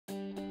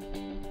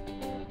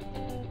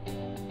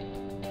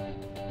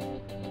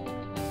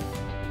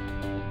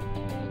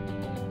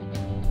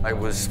I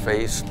was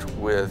faced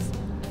with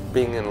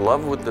being in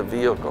love with the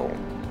vehicle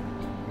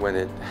when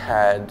it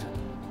had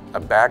a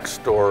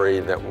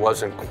backstory that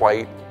wasn't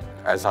quite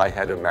as I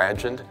had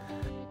imagined.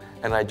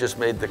 And I just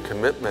made the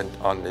commitment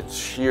on its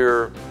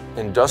sheer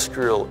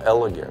industrial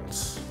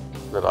elegance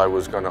that I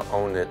was going to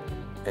own it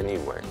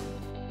anyway.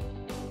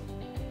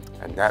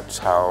 And that's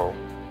how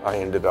I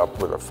ended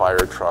up with a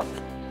fire truck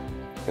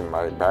in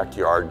my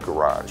backyard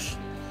garage.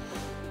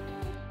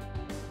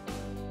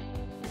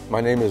 My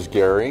name is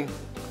Gary.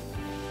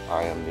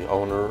 I am the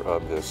owner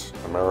of this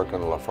American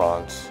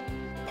LaFrance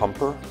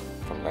Pumper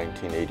from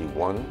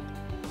 1981.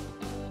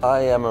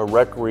 I am a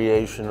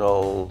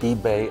recreational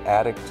eBay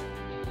addict.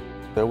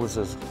 There was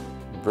this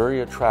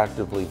very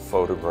attractively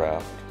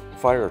photographed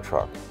fire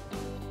truck.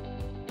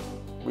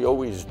 We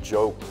always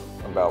joke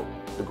about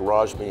the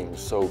garage being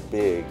so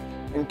big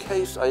in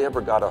case I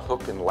ever got a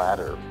hook and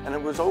ladder, and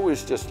it was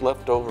always just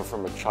left over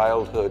from a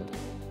childhood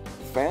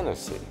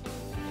fantasy.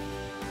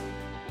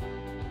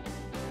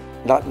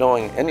 Not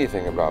knowing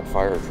anything about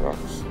fire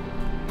trucks,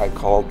 I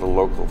called the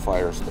local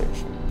fire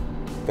station.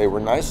 They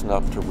were nice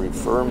enough to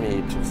refer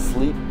me to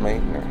fleet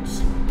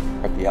maintenance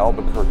at the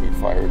Albuquerque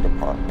Fire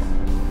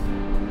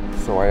Department.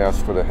 So I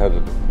asked for the head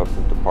of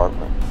the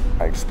department.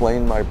 I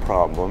explained my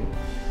problem,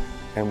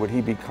 and would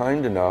he be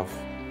kind enough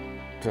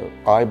to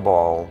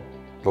eyeball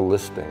the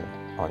listing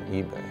on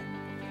eBay?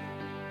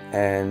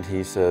 And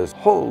he says,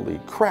 "Holy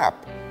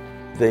crap,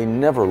 they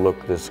never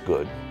look this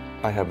good.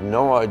 I have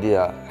no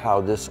idea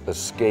how this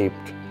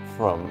escaped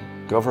from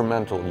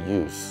governmental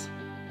use."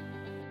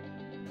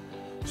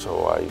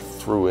 So I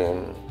threw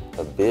in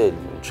a bid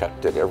and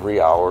checked it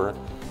every hour,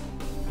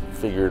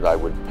 figured I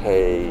would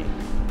pay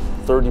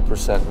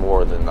 30%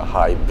 more than the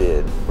high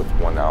bid with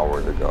 1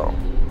 hour to go.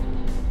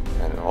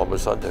 And all of a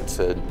sudden it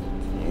said,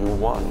 "You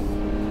won."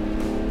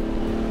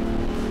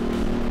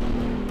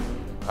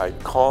 I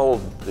called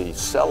the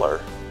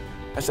seller.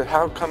 I said,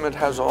 "How come it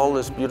has all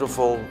this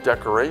beautiful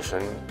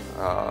decoration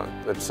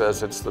that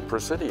says it's the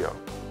Presidio?"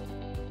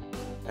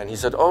 And he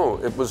said, "Oh,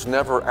 it was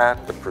never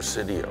at the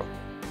Presidio.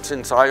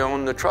 Since I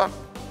own the truck,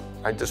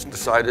 I just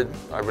decided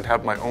I would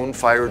have my own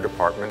fire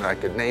department. I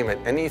could name it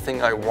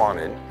anything I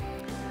wanted."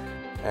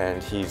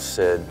 And he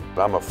said,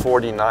 "I'm a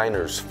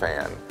 49ers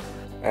fan."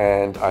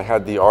 And I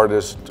had the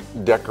artist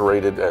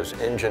decorated as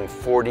Engine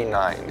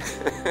 49.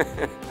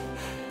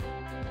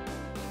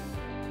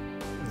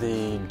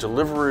 The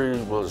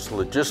delivery was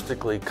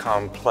logistically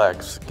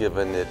complex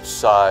given its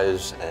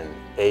size and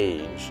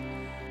age,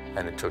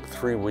 and it took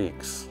 3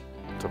 weeks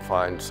to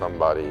find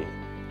somebody.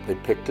 They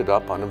picked it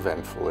up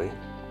uneventfully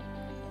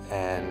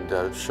and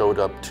showed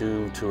up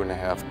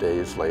 2.5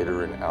 days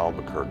later in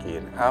Albuquerque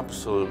in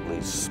absolutely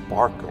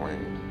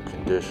sparkling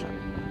condition.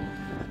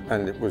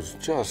 And it was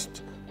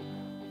just,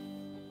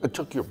 it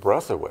took your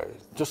breath away,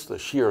 just the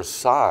sheer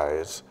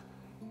size.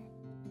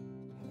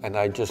 And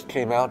I just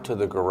came out to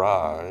the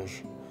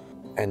garage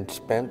and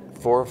spent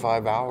 4 or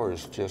 5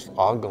 hours just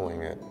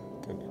ogling it.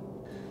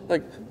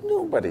 Like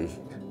nobody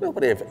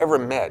I've ever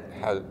met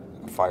had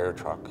a fire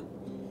truck.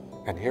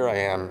 And here I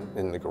am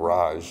in the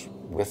garage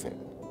with it.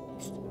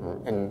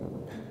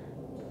 And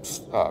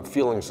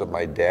feelings of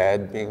my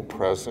dad being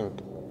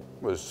present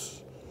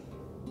was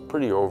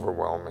pretty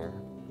overwhelming.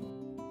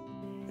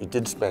 He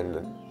did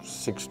spend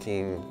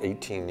 16,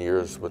 18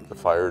 years with the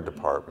fire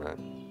department.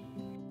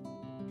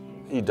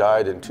 He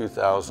died in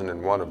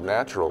 2001 of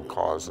natural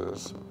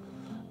causes,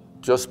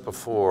 just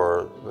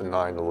before the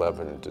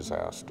 9/11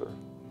 disaster.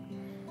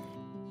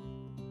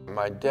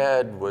 My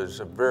dad was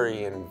a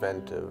very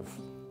inventive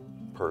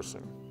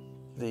person.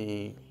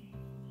 The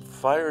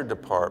fire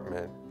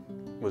department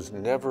was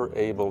never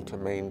able to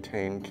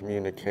maintain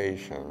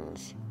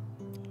communications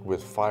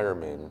with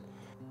firemen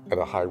at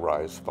a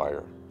high-rise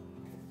fire.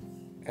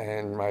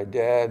 And my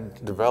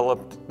dad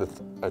developed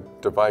a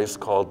device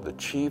called the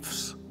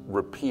Chief's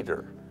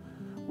Repeater,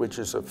 which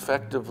is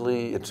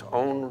effectively its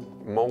own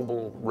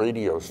mobile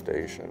radio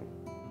station.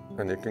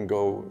 And it can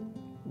go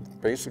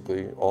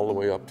basically all the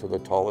way up to the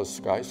tallest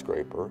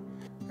skyscraper,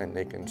 and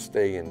they can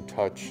stay in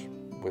touch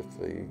with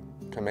the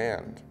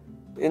command.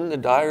 In the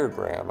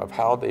diagram of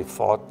how they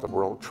fought the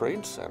World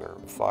Trade Center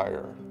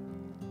fire,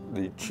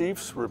 the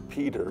Chief's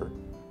Repeater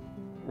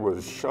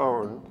was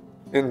shown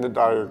in the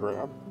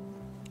diagram.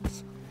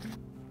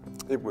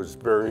 It was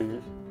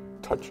very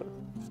touching.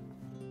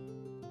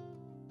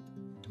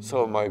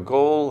 So my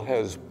goal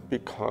has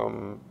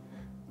become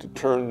to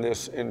turn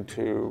this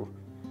into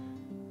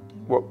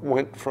what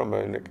went from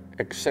an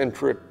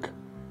eccentric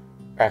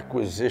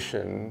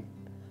acquisition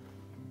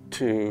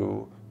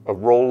to a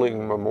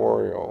rolling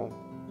memorial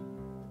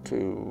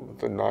to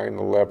the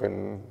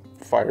 9/11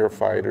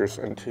 firefighters,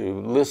 and to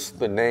list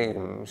the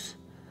names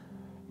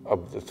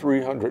of the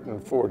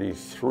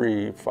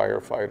 343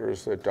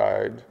 firefighters that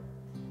died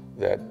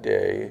that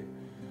day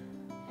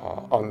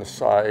on the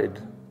side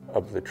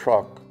of the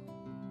truck.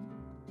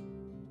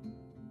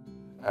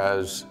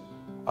 As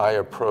I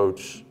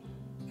approach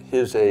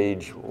his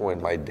age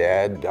when my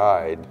dad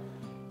died,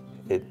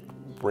 it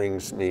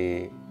brings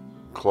me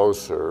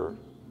closer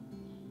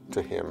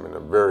to him in a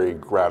very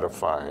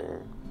gratifying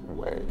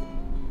way,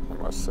 I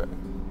must say.